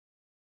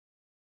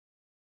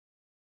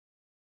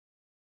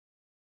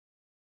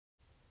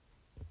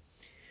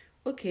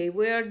Okay,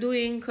 we are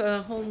doing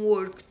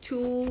homework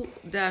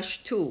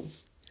 2-2.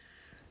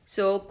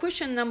 So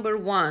question number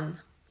 1.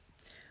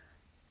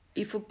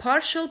 If a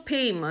partial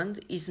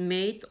payment is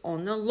made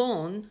on a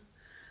loan,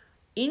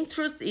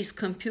 interest is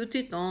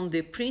computed on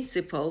the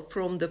principal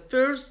from the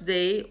first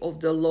day of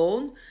the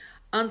loan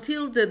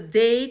until the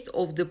date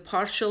of the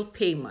partial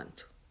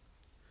payment.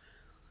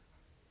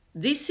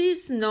 This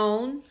is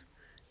known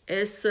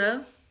as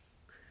a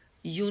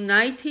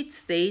United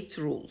States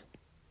rule.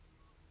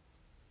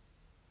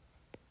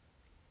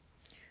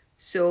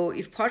 So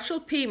if partial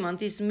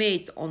payment is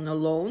made on a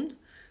loan,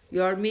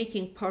 you are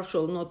making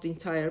partial, not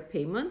entire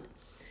payment,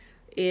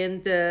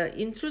 and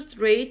interest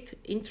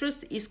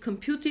is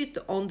computed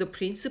on the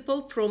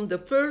principal from the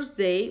first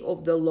day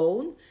of the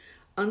loan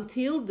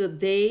until the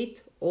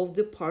date of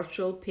the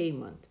partial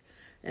payment.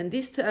 And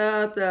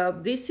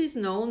this is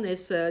known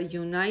as a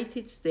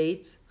United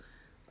States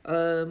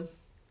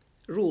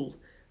rule.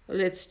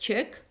 Let's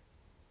check.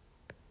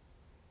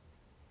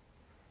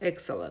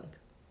 Excellent.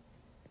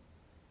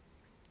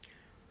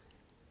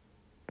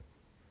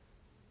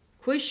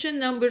 Question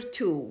number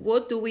 2.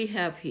 What do we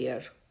have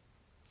here?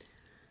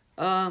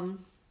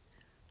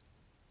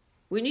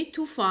 We need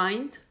to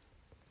find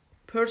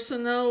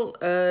personal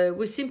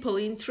with simple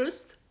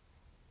interest.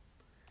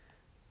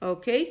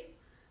 Okay,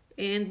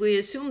 and we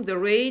assume the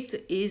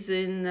rate is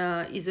an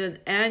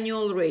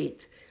annual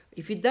rate.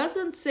 If it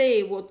doesn't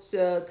say what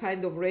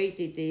kind of rate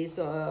it is,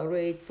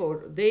 rate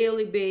for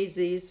daily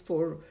basis,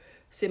 for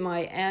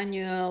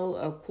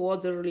semi-annual,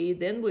 quarterly,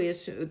 then we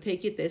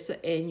take it as an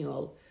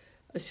annual.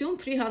 Assume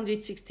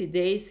 360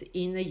 days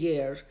in a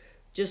year.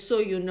 Just so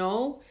you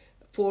know,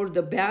 for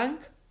the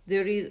bank,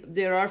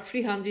 there are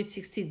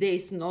 360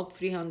 days, not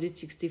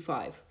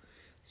 365.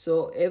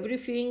 So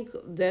everything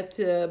that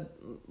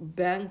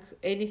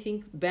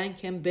anything bank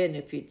can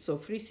benefit. So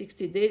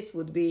 360 days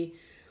would be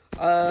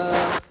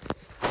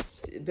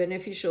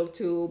beneficial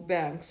to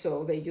banks.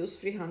 So they use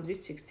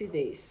 360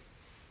 days.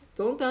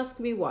 Don't ask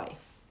me why.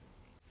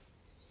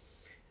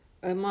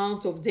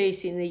 Amount of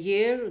days in a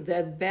year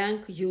that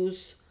bank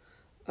use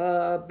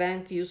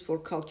for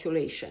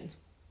calculation.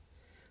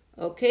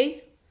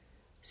 Okay,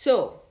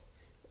 so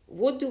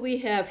what do we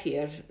have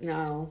here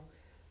now?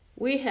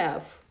 We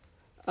have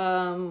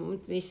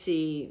let me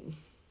see,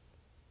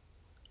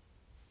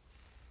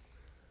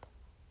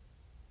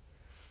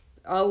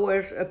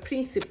 our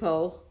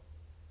principal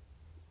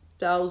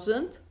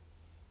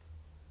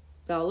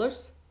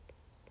 $1,000.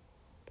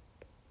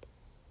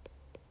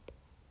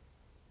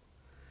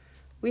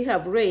 We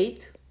have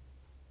rate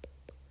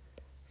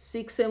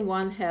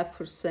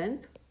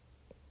 6.5%.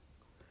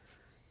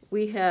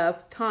 We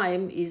have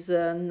time is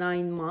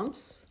 9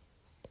 months.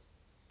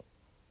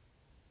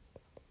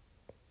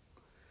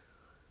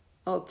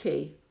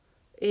 Okay,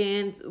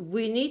 and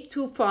we need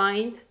to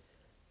find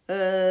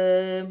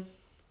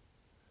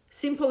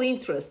simple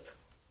interest.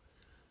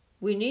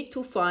 We need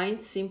to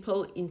find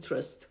simple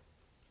interest.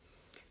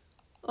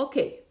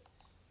 Okay,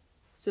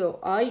 so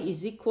I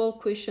is equal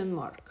question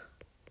mark.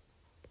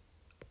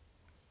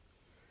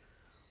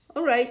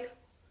 All right,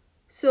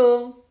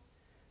 so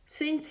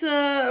since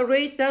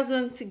rate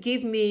doesn't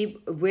give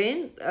me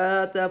when,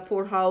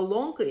 for how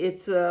long,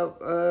 it's at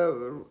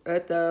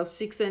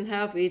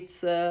 6.5,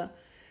 it's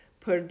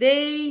per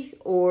day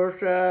or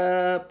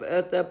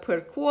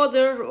per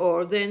quarter,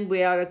 or then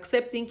we are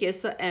accepting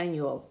as an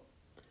annual.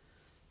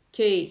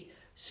 Okay,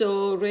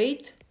 so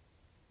rate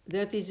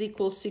that is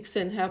equal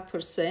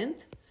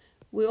 6.5%.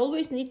 We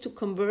always need to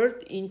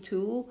convert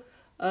into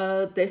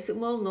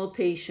decimal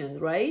notation,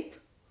 right?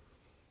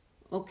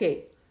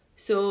 Okay,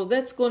 so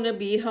that's gonna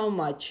be how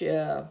much?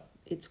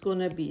 It's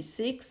gonna be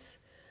 6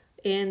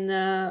 and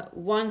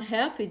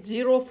 1/2, it's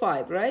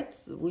 0.5, right?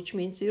 Which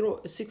means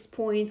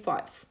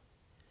 6.5.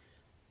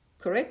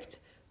 Correct?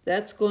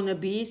 That's gonna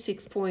be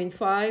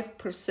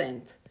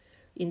 6.5%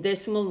 in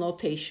decimal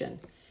notation.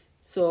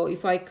 So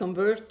if I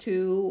convert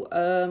to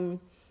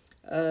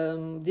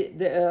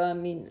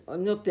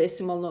not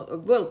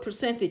decimal, well,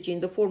 percentage in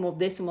the form of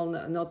decimal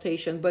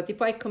notation, but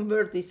if I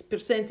convert this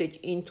percentage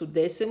into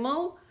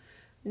decimal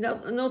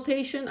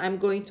notation, I'm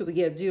going to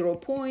get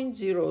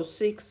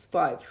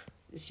 0.065.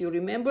 As you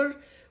remember,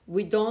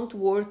 we don't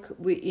work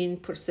in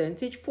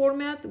percentage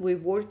format, we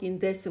work in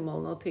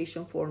decimal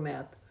notation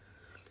format.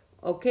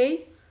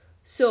 Okay,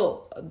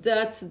 so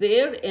that's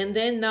there. And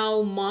then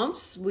now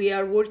months, we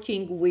are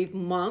working with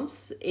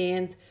months,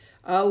 and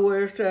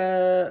our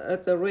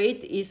the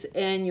rate is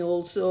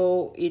annual,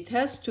 so it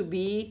has to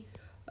be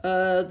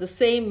the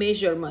same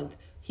measurement.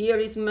 Here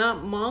is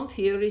month,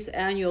 here is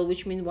annual,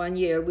 which means 1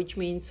 year, which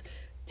means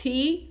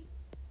T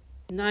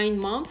 9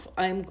 month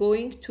I'm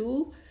going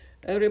to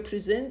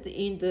represent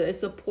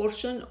as a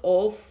portion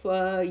of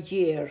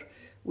year,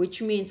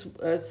 which means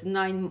it's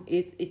 9.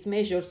 It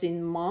measures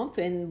in month,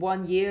 and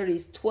 1 year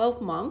is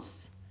 12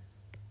 months,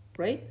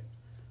 right?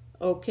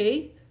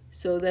 Okay,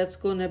 so that's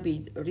gonna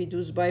be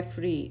reduced by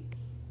 3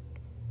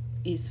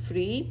 is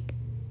 3.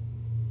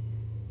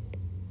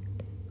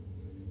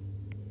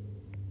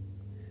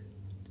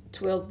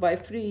 12 by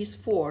 3 is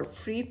 4.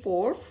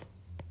 3/4.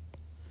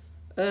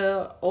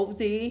 of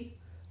the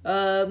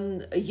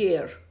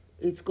year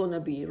it's gonna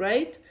be,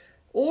 right?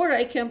 Or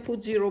I can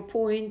put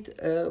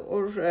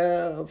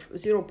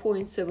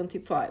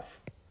 0.75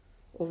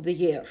 of the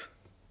year,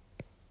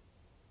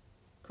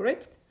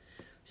 correct?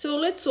 So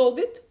let's solve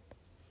it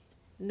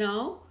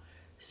now.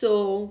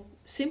 So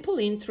simple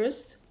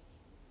interest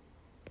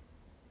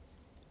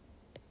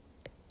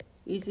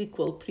is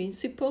equal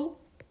principal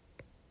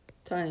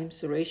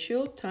times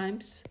ratio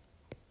times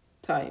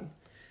time.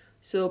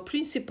 So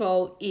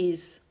principal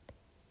is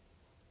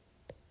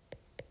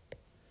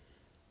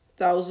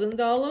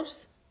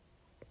 $1,000.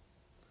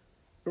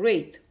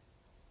 Rate,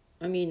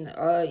 in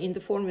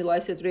the formula I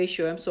said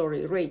ratio, I'm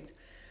sorry, rate,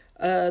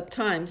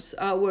 times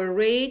our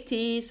rate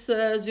is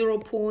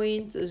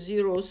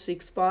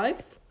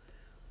 0.065,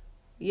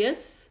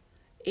 yes,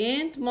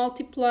 and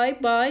multiply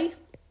by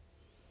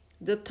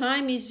the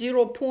time is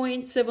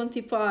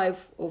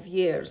 0.75 of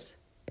years.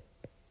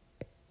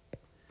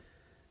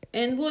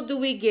 And what do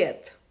we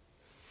get?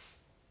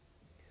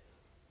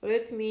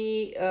 Let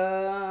me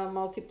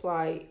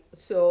multiply.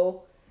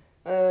 So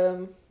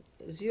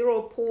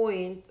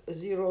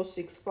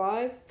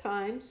 0.065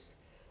 times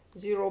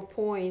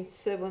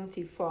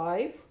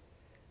 0.75,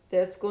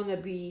 that's gonna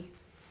be,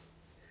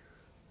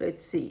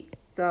 let's see,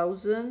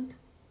 1,000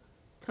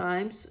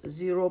 times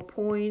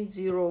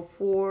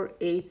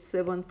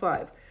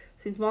 0.04875.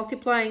 Since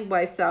multiplying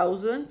by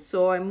 1,000,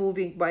 so I'm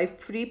moving by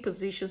 3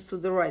 positions to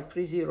the right,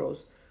 3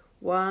 zeros.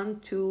 1,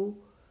 2,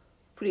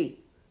 3.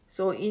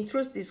 So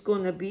interest is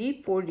gonna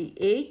be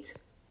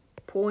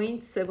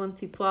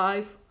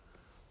 $48.75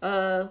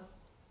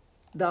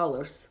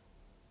 dollars,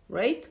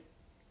 right?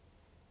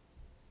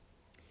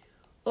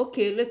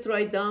 Okay, let's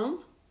write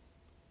down.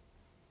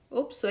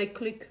 Oops, I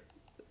click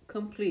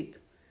complete.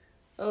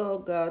 Oh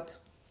God.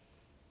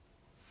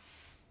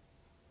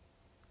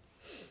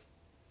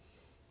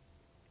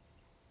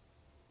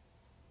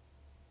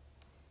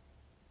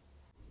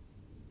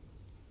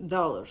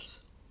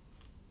 Dollars.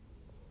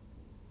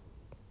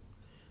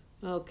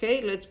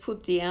 Okay, let's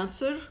put the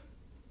answer.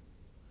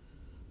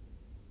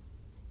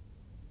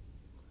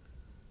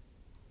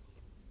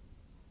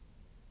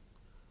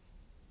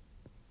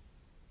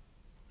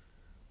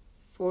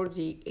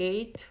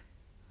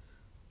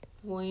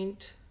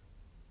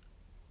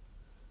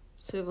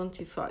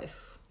 $48.75.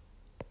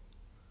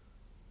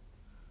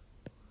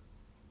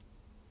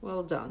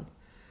 Well done.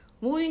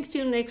 Moving to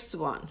the next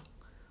one.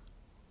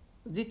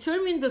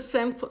 Determine the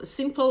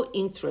simple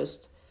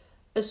interest.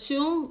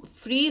 Assume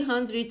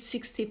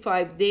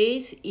 365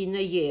 days in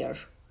a year.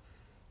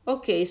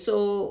 Okay,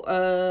 so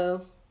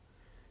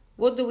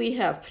what do we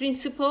have?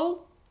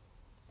 Principal,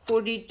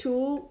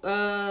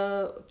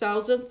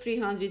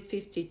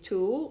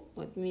 42,352.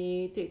 Let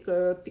me take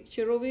a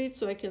picture of it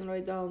so I can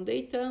write down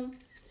data.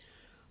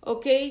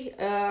 Okay,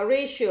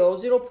 ratio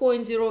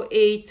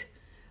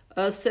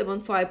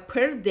 0.0875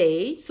 per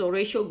day. So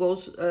ratio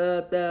goes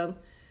the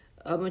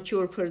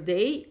mature per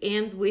day,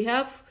 and we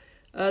have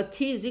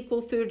T is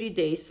equal 30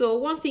 days. So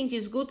one thing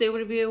is good,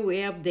 everywhere we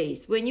have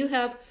days. When you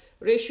have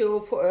ratio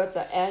for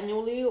the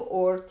annually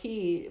or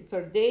T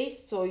per day,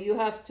 so you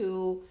have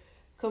to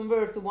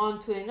convert one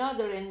to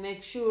another and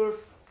make sure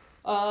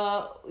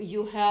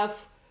you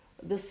have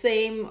the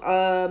same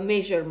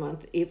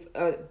measurement. If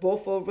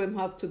both of them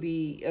have to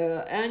be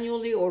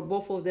annually, or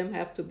both of them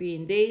have to be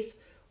in days,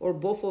 or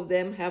both of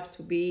them have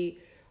to be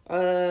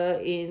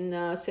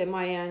in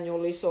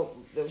semi-annually. So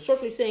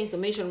shortly saying, the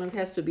measurement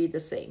has to be the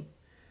same.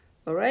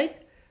 All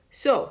right,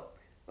 so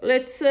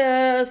let's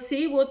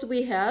see what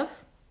we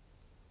have.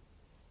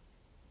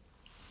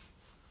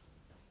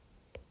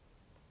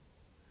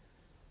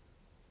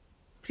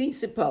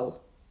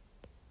 Principal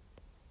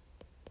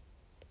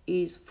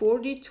is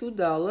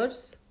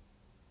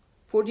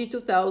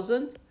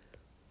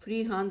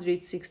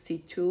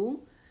 $42,362.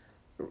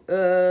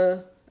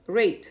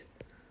 Rate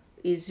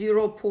is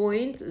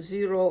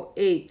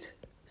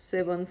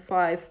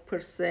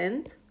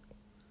 0.0875%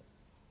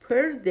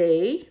 per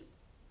day,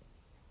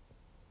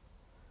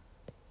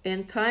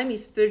 and time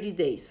is 30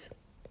 days.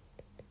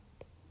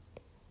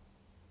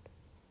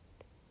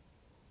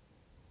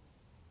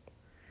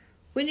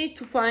 We need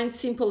to find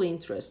simple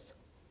interest.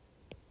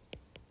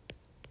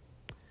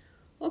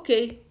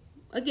 Okay,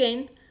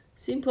 again,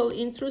 simple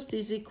interest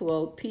is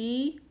equal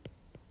PRT.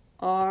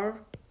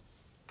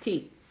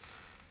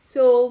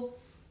 So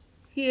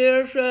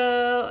here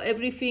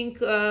everything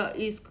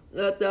is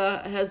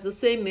has the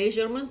same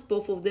measurement.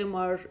 Both of them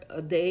are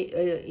a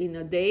day in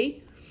a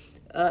day,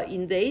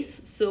 in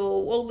days.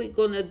 So all we're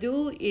gonna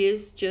do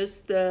is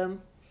just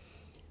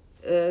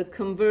not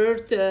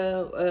convert,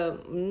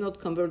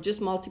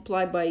 just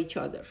multiply by each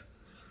other.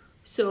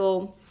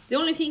 So the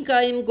only thing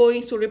I'm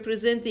going to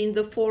represent in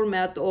the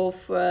format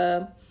of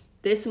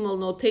decimal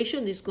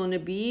notation is going to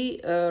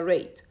be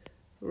rate.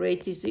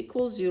 Rate is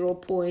equal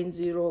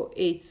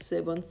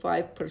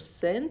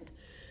 0.0875%,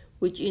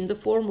 which in the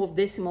form of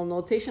decimal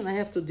notation I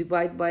have to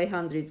divide by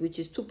 100, which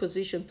is 2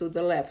 positions to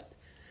the left.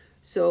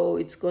 So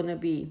it's going to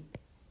be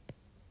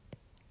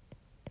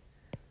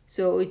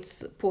So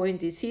its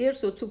point is here,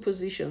 so two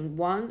position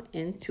 1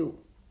 and 2.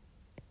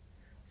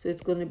 So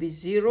it's going to be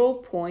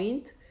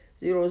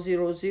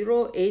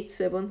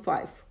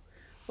 0.000875.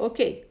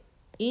 Okay,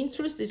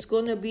 interest is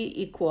going to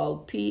be equal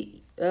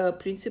P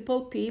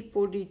principal P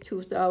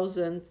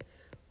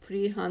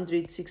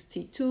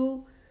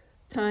 42,362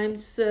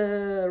 times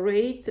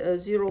rate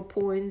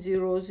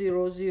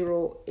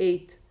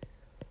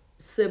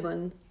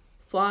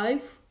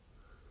 0.000875.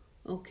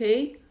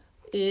 Okay,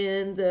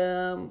 and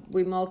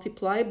we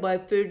multiply by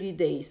 30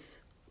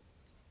 days.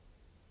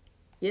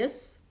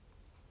 Yes.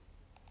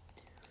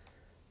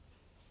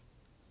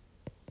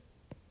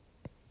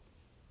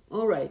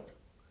 All right.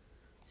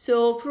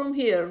 So from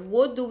here,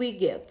 what do we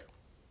get?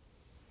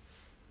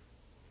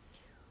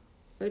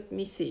 Let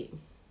me see.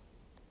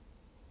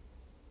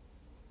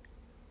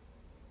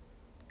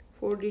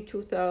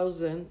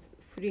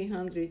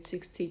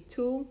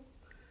 42,362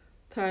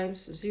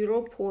 times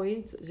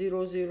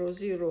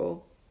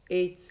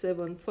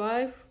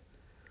 0.000875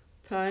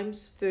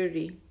 times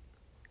 30.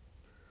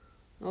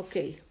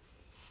 Okay,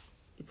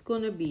 it's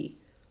going to be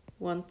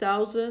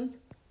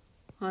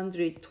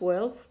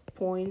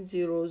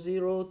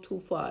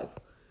 1,112.0025.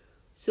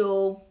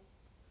 So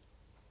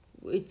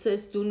it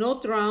says do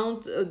not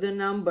round the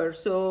number.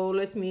 So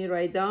let me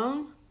write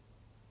down.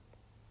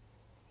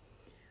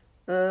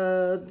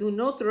 Do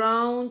not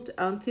round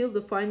until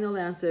the final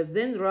answer.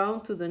 Then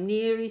round to the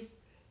nearest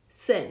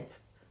cent.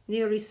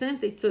 Nearest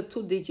cent, it's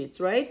 2 digits,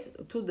 right?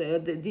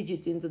 The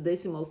digit in the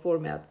decimal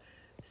format.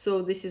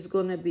 So this is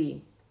going to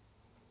be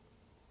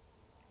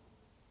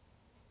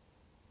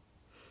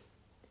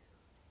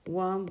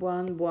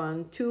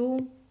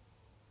 1112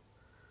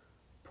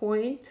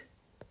 point.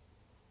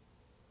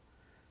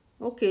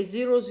 Okay,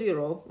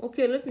 00.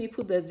 Okay, let me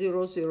put that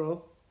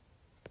 00.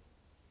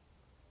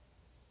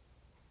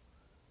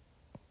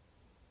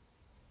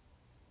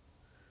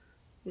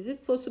 Is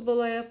it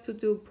possible I have to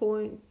do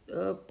point,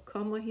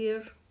 comma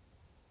here?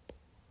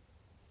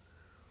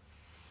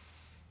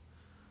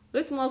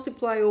 Let's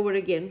multiply over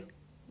again.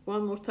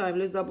 One more time,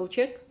 let's double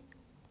check.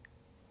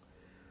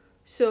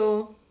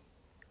 So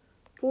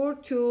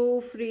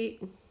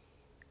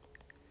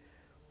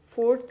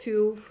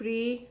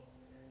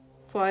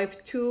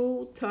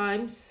 42352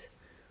 times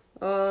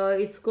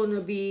it's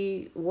gonna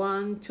be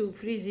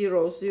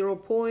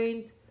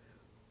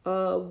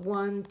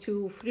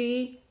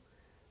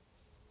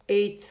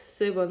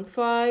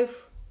 0.123875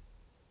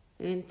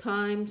 and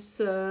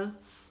times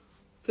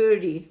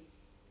 30.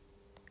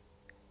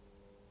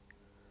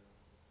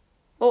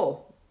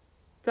 Oh,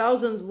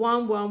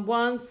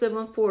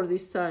 1,111.74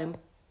 this time.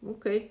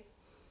 Okay.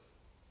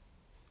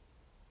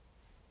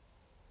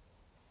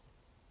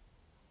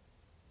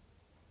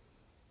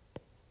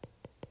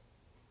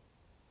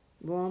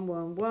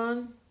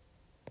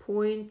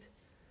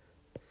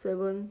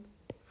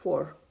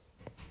 $111.74.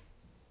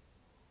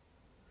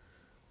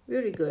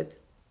 Very good.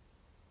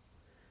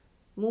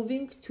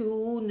 Moving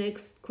to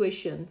next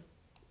question.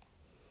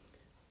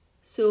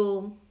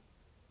 So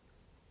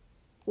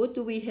what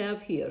do we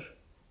have here?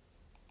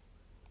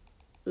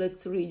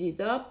 Let's read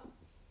it up.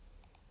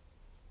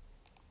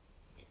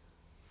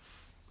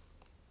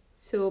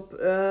 So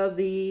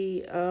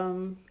the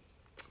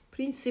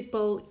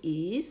principal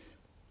is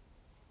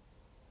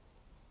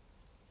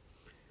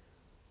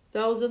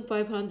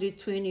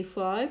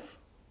 1,525.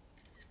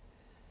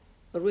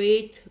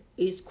 Rate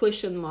is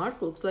question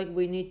mark. Looks like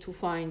we need to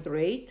find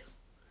rate.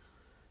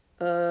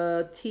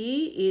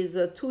 T is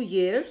 2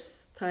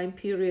 years. Time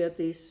period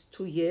is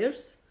 2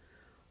 years.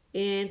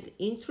 And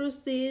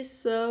interest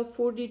is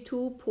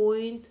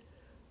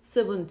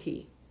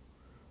 42.70.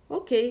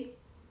 Okay,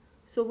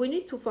 so we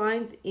need to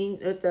find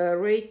the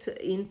rate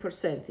in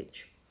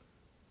percentage.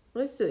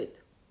 Let's do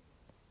it.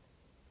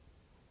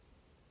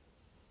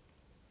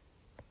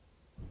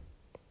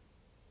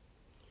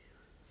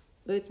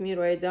 Let me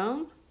write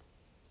down.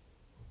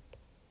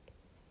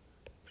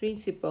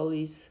 Principal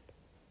is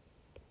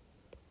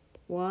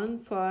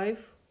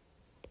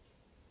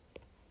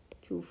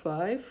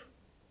 1,525.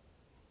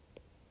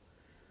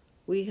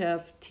 We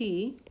have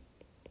T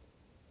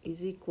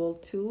is equal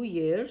to 2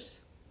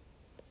 years.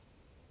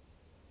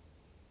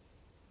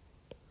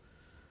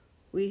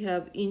 We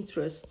have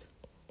interest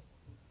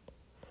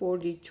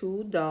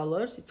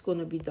 $42. It's going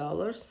to be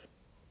dollars.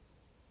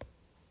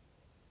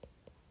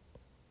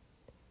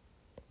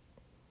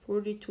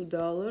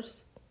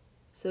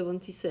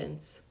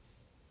 $42.70.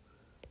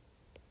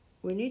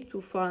 We need to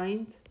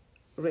find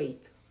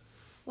rate.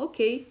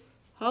 Okay,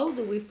 how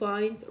do we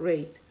find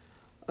rate?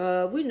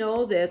 We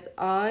know that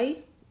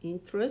I,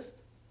 interest,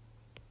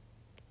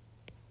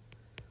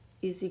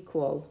 is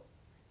equal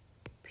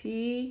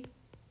PRT.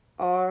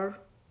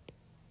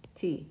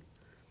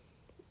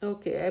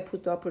 Okay, I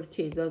put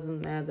uppercase,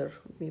 doesn't matter.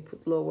 Let me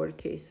put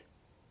lowercase.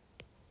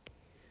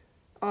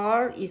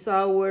 R is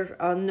our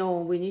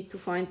unknown. We need to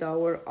find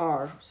our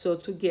R. So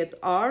to get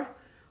R,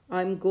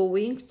 I'm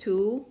going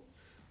to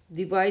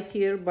divide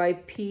here by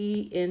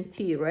P and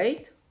T,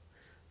 right?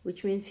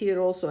 Which means here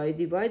also I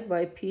divide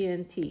by P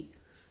and T.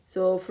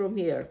 So from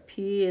here,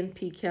 P and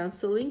P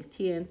canceling,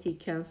 T and T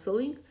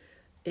canceling,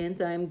 and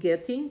I'm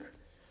getting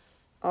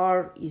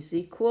R is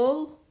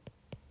equal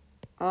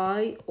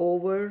I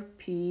over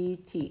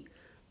PT.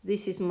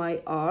 This is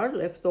my R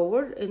left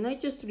over, and I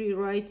just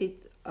rewrite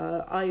it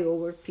I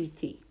over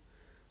PT.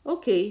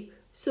 Okay,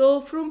 so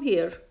from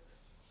here,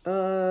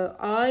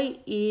 I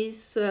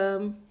is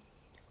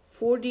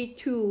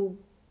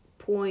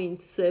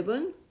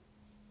 42.7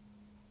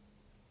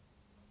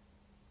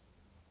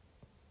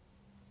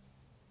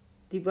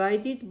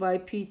 divided by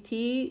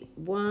PT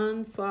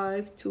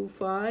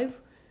 1525,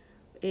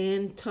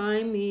 and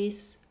time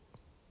is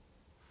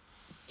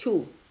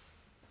 2.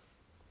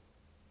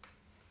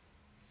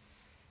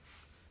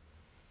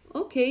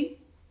 Okay.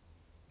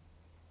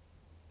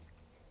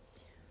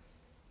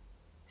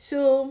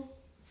 So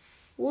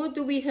what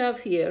do we have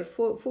here?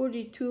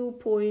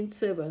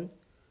 42.7.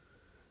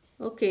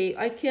 Okay,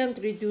 I can't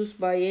reduce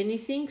by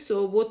anything,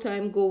 so what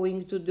I'm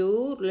going to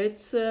do,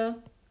 let's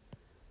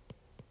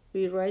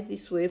rewrite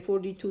this way,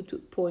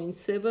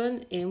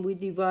 42.7, and we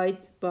divide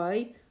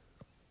by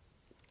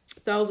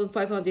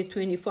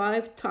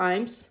 1525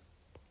 times,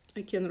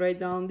 I can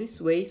write down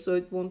this way so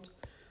it won't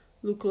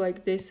look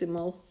like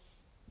decimal.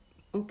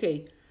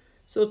 Okay,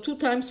 so 2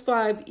 times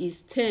 5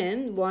 is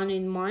 10, 1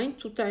 in mind,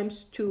 2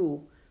 times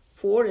 2,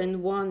 4,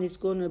 and 1 is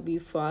gonna be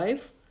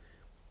 5.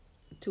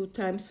 2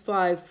 times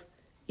 5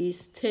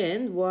 is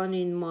 10, 1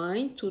 in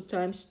mind, 2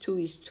 times 2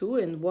 is 2,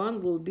 and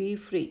 1 will be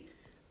 3.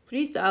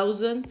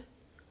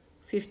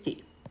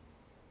 3050.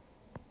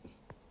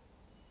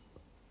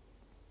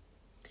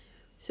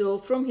 So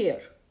from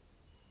here,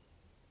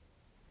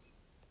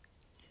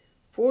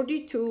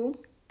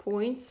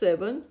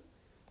 42.7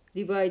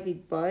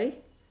 divided by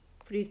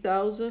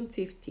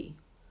 3050,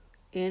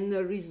 and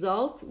the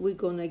result we're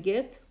gonna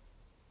get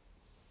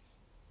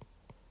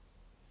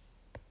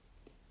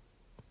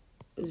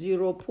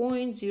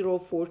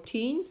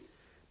 0.014,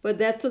 but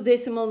that's a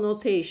decimal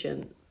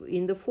notation.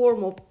 In the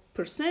form of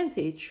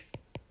percentage,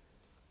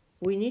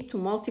 we need to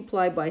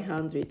multiply by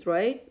 100,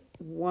 right?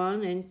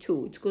 1 and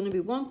 2. It's going to be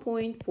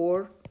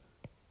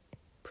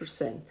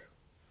 1.4%.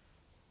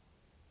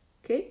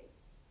 Okay?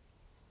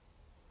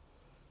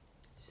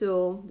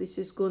 So this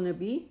is going to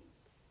be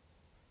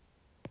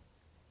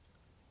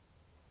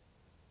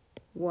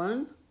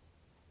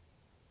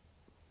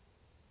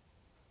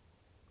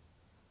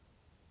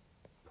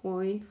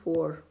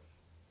 1.4.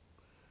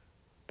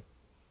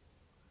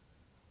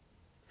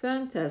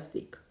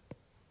 Fantastic.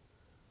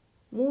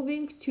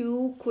 Moving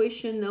to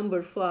question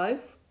number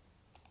 5.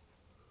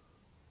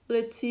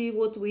 Let's see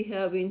what we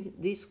have in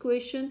this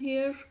question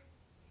here.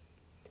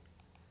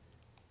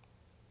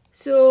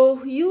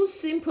 So use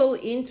simple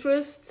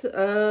interest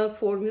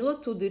formula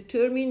to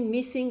determine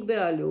missing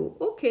value.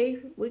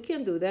 Okay, we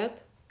can do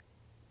that.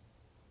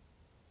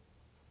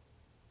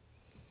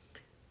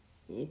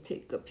 Let me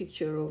take a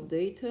picture of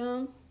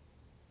data.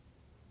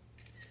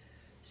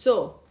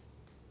 So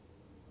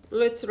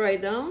let's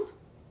write down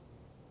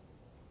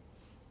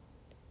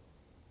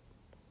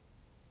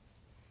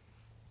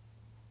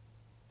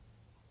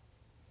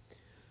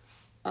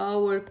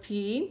our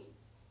P.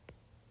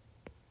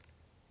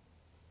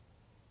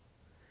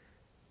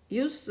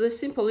 Use the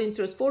simple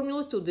interest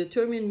formula to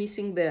determine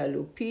missing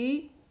value.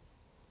 P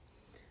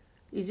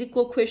is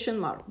equal question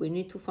mark. We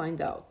need to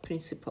find out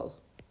principal.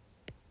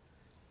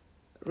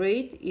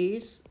 Rate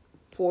is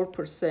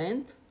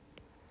 4%.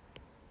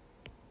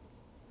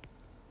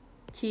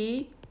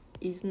 T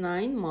is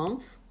 9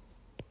 months.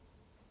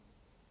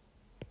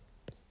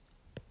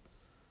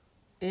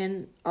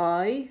 And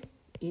I,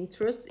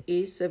 interest,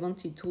 is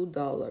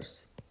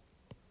 $72.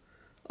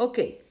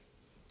 Okay.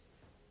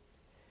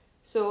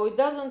 So it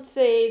doesn't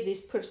say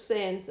this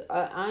percent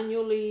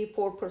annually,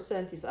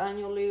 4% is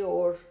annually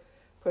or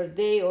per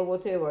day or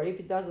whatever. If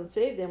it doesn't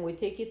say, then we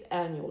take it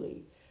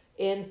annually.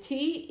 And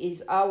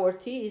our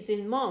T is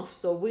in month,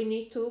 so we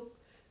need to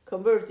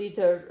convert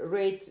either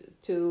rate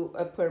to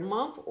per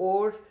month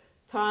or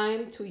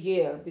time to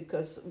year,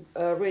 because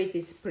rate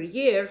is per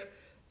year,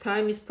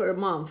 time is per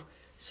month.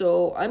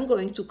 So I'm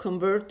going to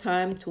convert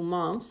time to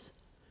months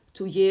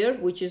to year,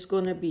 which is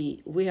going to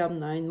be, we have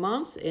 9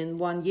 months and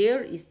 1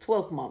 year is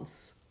 12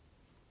 months,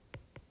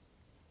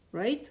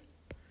 right?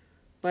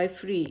 By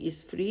 3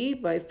 is 3,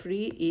 by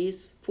 3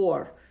 is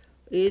 4.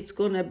 It's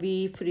going to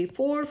be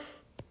 3/4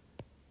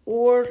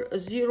 or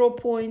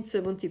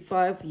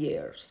 0.75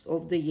 years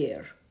of the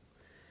year.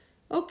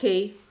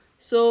 Okay,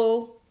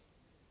 so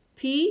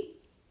P,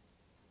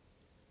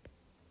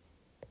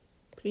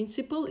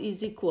 principal,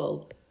 is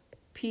equal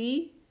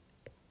P,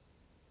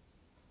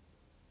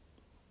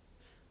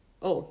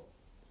 hold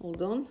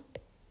on,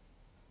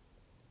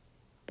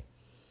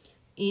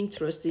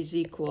 interest is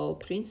equal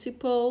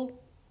principal,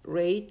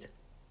 rate,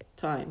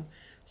 time.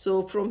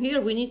 So from here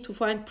we need to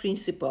find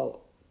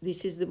principal.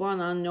 This is the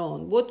one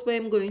unknown. What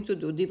I'm going to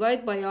do,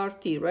 divide by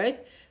RT,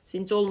 right?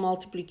 Since all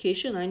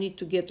multiplication, I need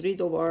to get rid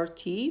of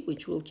RT,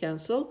 which will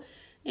cancel.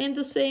 And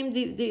the same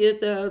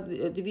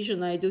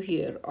division I do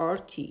here,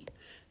 RT.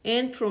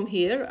 And from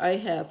here I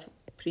have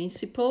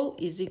principal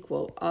is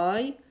equal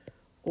I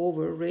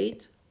over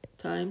rate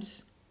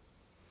times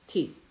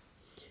T,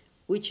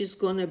 which is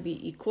going to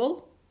be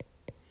equal.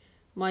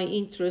 My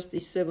interest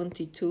is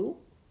 72.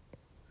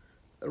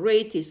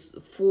 Rate is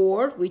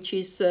 4, which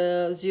is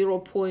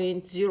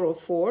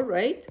 0.04,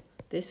 right?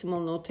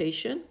 Decimal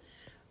notation.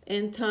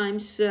 And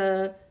times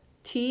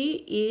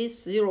T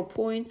is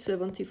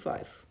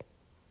 0.75.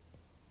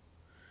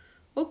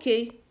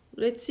 Okay,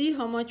 let's see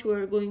how much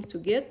we're going to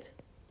get.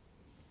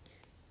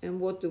 And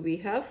what do we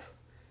have?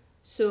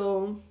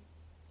 So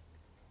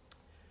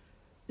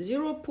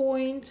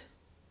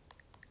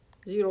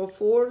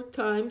 0.04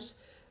 times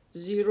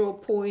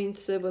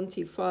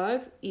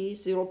 0.75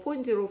 is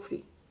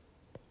 0.03.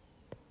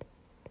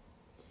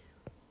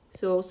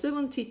 So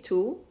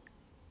 72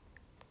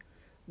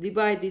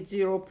 divided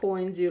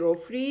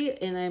 0.03,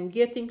 and I'm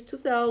getting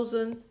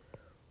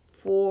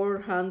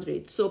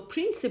 2,400. So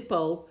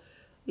principal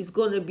is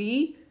going to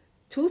be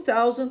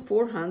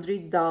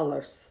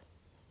 $2,400.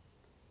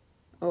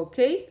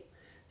 Okay,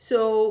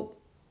 so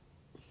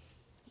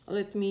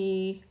let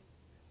me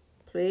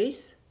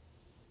place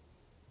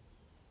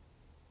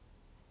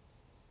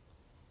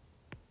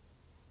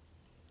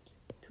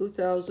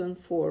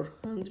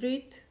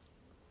 $2,400.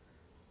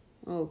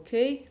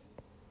 Okay,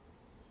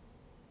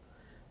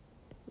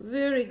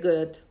 very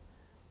good.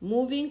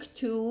 Moving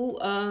to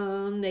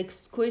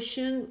next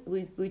question,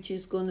 which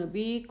is going to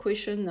be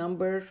question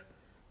number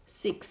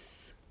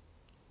 6.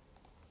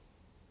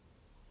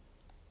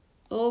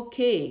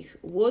 Okay,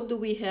 what do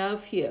we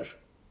have here?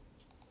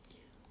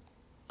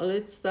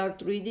 Let's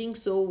start reading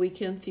so we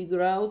can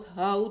figure out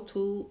how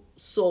to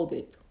solve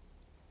it.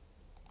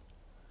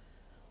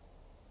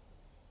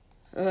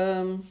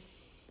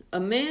 A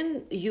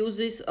man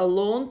uses a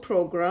loan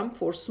program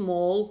for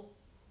small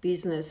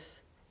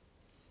business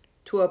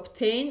to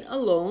obtain a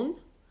loan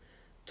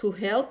to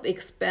help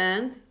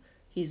expand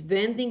his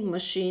vending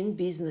machine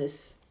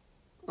business.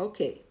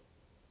 Okay.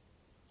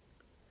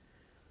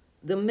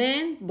 The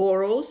man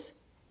borrows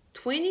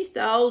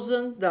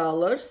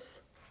 $20,000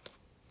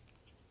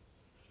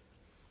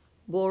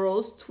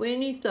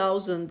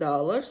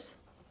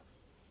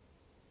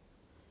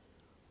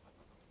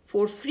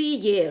 for 3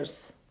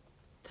 years.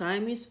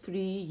 Time is 3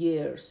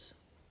 years.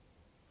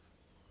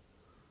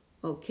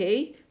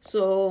 Okay,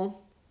 so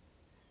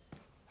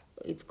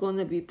it's going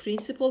to be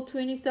principal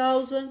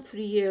 20,000,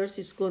 3 years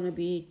it's going to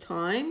be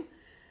time,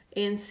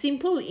 and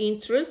simple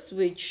interest,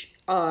 which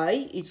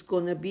is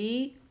going to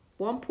be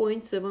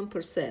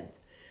 1.7%.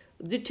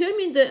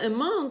 Determine the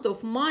amount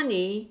of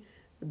money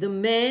the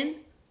man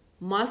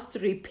must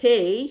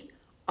repay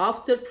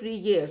after 3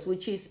 years,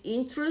 which is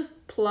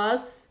interest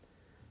plus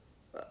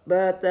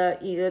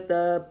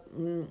the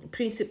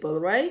principal,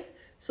 right?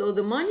 So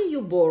the money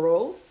you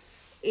borrow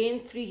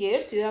in 3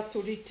 years, you have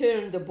to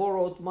return the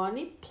borrowed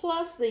money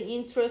plus the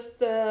interest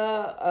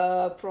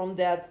from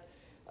that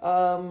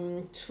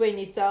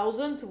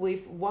 20,000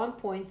 with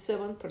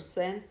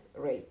 1.7%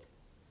 rate.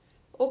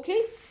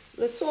 Okay,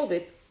 let's solve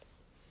it.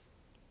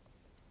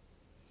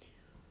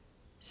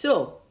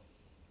 So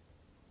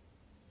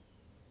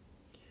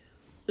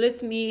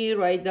let me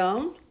write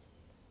down.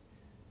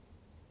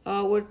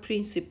 Our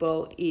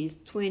principal is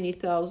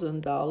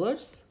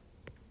 $20,000.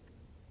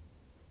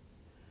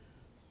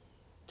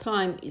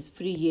 Time is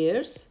 3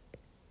 years.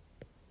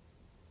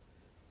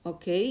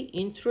 Okay,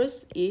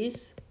 interest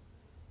is,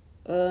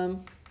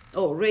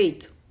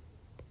 rate,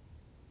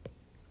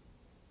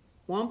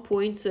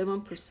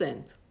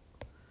 1.7%.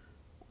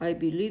 I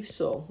believe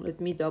so.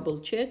 Let me double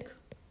check.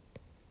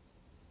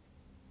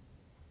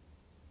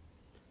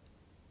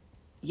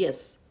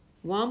 Yes,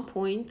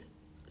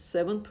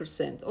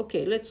 1.7%.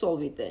 Okay, let's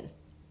solve it then.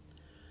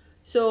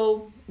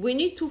 So we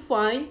need to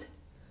find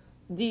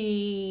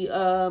the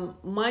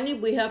money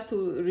we have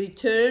to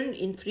return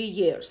in 3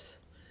 years.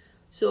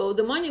 So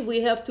the money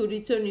we have to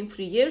return in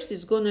 3 years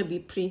is going to be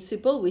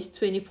principal with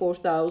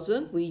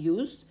 24,000 we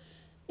used,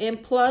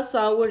 and plus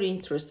our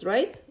interest,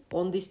 right,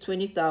 on this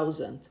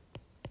 20,000.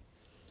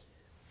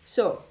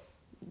 So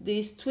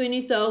this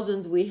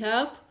 20,000 we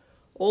have,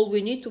 all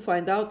we need to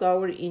find out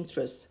our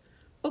interest.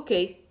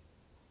 Okay,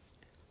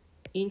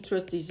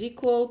 interest is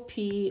equal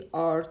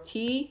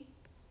PRT.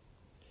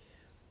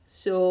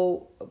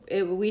 So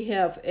we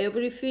have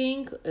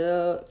everything,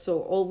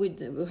 so all we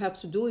have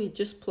to do is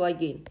just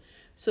plug in.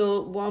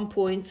 So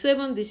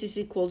 1.7, this is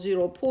equal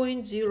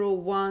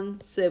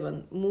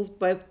 0.017, moved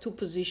by 2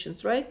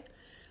 positions, right?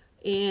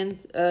 And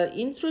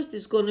interest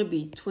is going to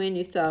be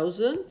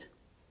 20,000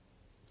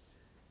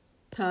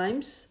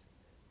 times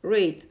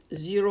rate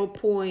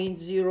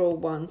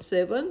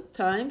 0.017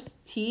 times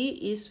T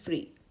is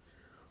 3.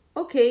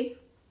 Okay.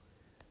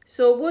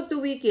 So what do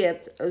we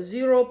get?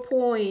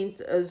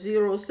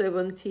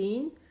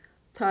 0.017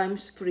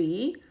 times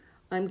 3.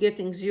 I'm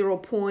getting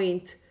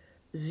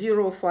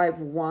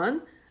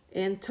 0.051,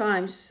 and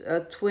times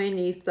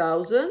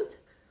 20,000.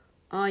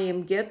 I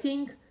am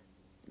getting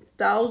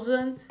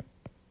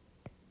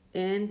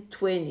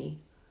 1,020.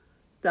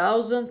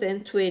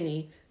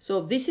 1,020.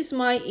 So this is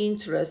my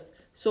interest.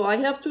 So I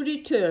have to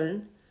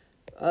return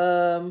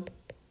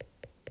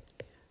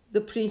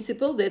the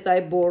principal that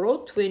I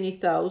borrowed,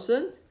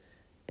 20,000,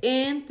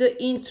 and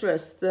the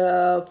interest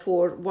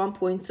for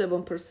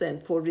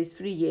 1.7% for the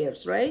 3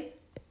 years, right?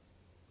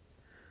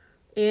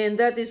 And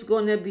that is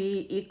going to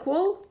be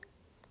equal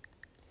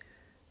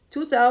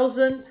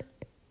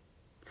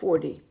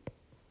 2,040.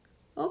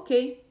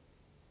 Okay.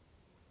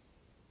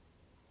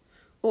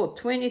 Oh,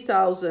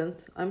 20,000.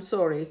 I'm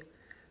sorry.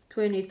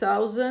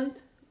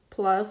 20,000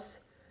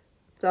 plus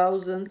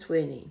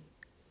 1,020.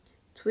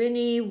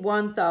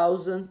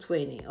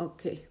 21,020.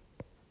 Okay.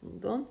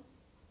 Hold on.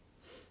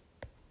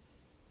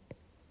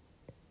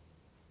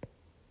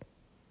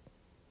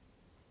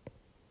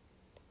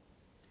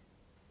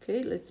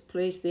 Okay, let's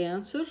place the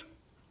answer.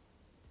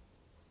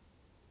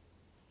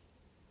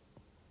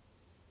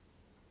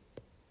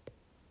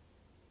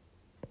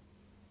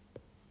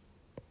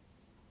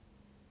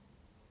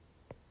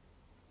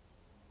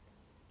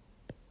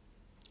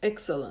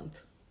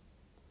 Excellent.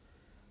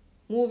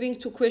 Moving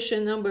to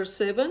question number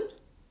 7.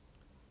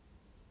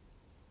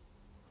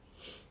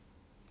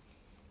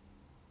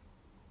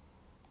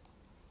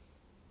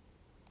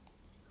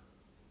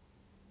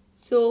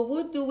 So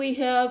what do we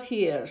have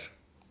here?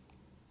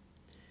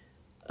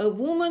 A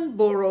woman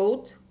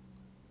borrowed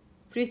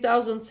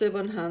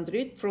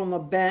 3,700 from a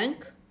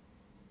bank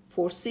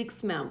for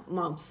 6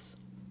 months.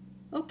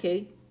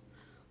 Okay,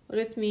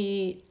 let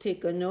me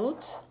take a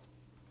note.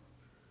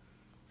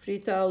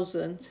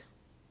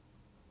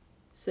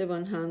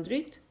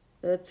 3,700,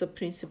 that's a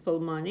principal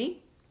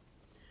money,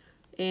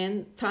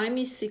 and time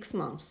is 6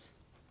 months.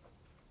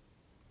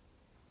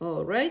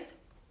 All right.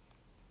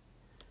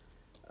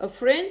 A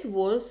friend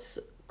was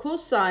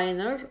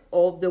co-signer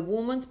of the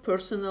woman's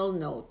personal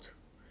note.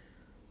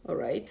 All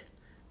right.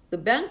 The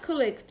bank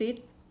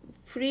collected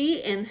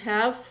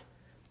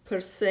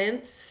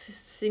 3.5%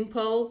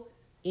 simple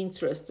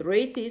interest. The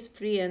rate is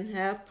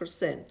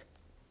 3.5%.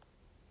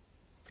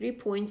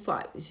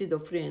 3.5 instead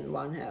of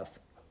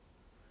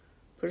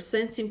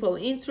 3.5% simple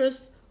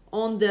interest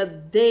on the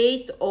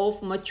date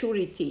of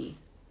maturity.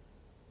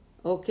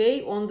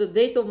 Okay, on the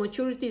date of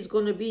maturity is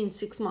going to be in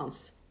 6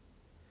 months.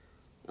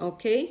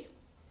 Okay,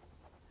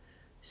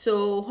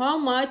 so how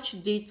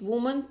much did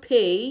woman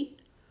pay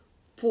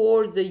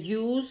for the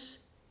use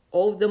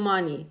of the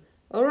money?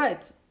 All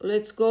right,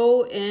 let's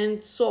go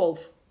and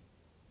solve.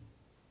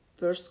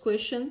 First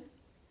question.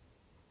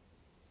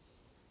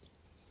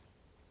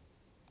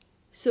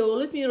 So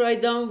let me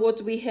write down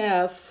what we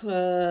have.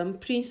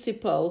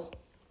 Principal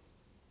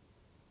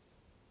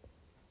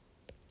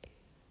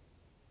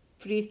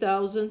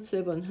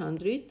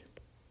 3,700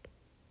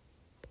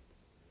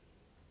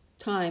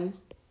 time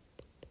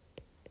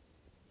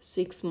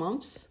 6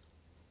 months.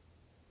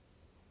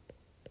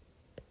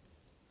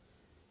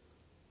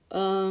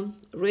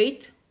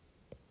 Rate.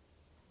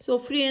 So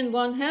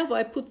 3.5,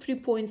 I put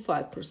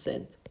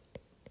 3.5%.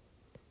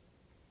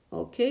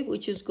 Okay,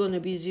 which is going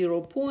to be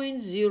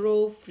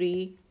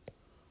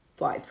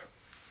 0.035.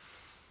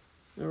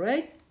 All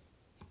right.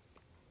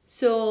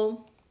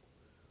 So,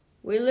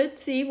 well,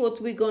 let's see what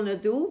we're going to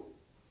do.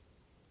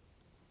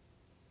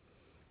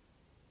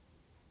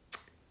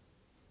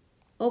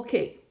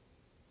 Okay.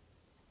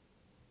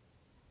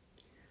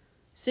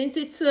 Since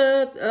it's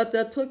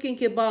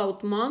talking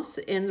about months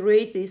and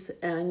rate is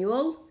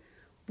annual,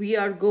 we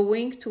are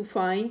going to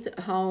find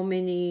how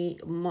many,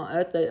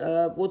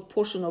 what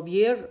portion of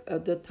year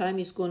the time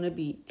is going to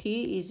be.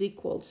 T is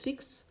equal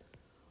 6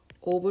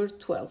 over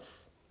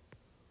 12,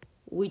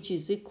 which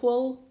is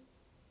equal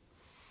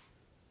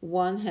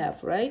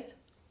 1/2, right?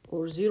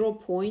 Or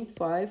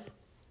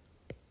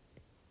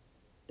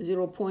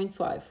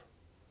 0.5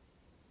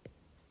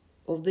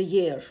 of the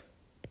year,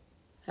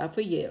 half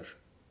a year.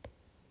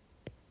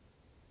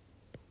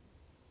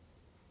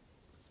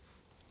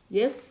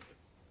 Yes?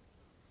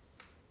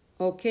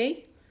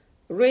 Okay,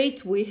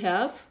 rate we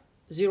have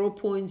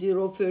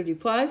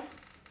 0.035.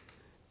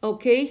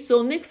 Okay,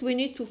 so next we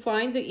need to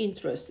find the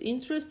interest.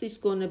 Interest is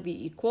going to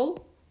be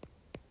equal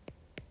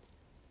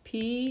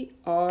PRT.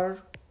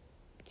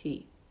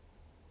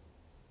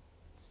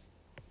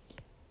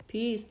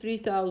 P is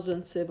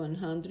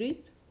 3,700.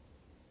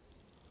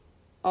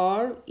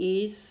 R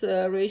is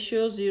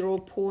ratio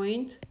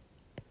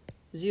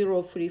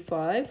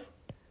 0.035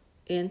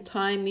 and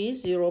time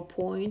is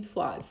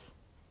 0.5.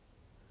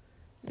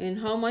 And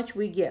how much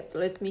we get?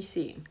 Let me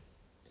see.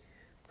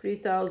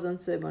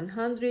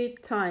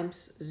 3,700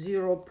 times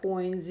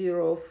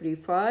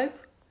 0.035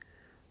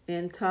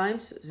 and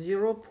times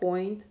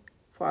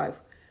 0.5.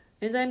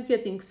 And I'm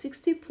getting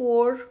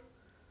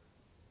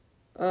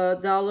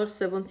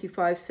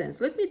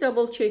 $64.75. Let me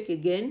double check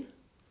again.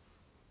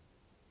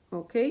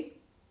 Okay.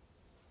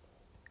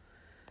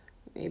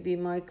 Maybe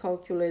my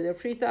calculator.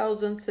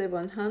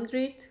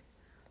 3,700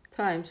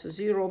 times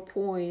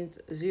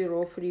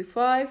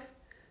 0.035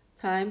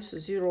 times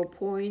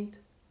 0.5,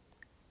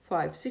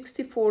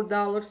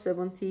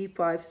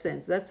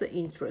 $64.75. That's the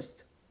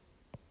interest.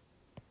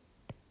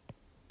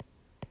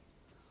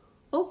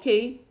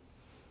 Okay,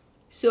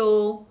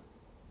 so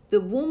the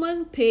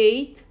woman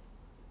paid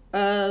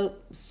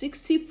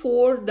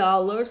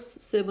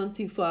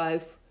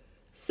 $64.75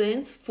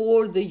 cents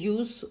for the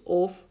use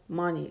of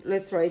money.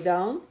 Let's write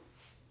down.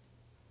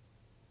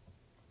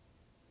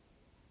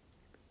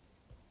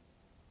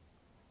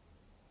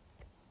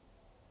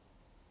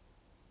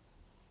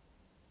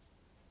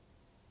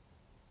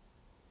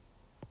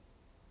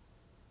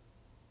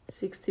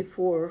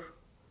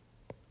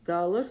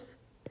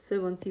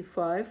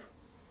 $64.75.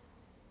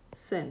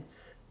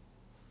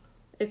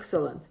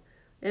 Excellent.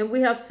 And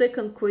we have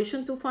second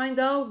question to find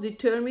out.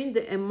 Determine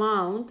the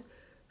amount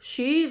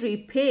she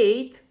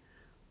repaid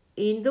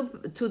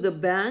to the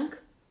bank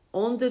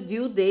on the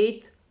due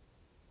date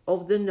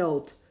of the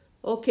note.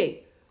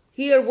 Okay,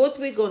 here what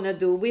we're gonna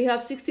do, we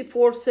have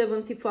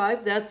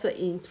 $64.75, that's the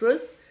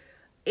interest,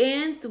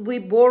 and we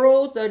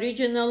borrowed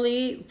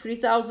originally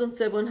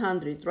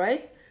 $3,700,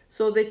 right?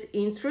 So this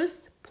interest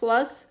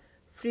plus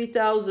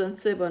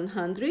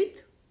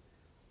 $3,700,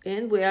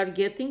 and we are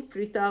getting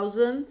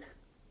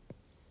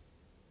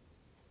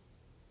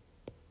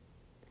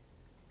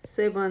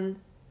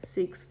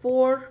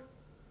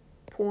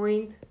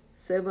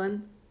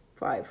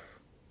 $3,764.75.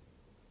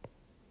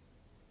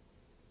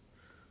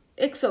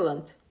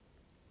 Excellent.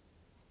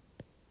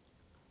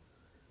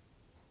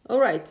 All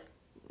right.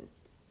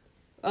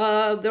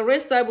 The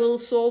rest I will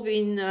solve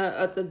in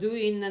do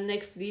in the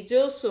next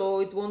video,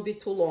 so it won't be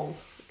too long.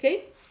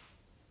 Okay.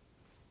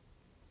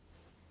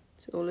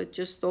 So let's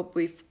just stop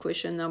with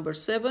question number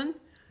 7,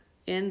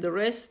 and the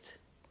rest.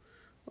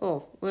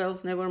 Oh well,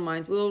 never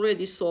mind. We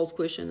already solved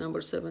question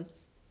number 7.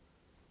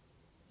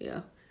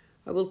 Yeah,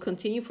 I will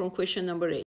continue from question number 8.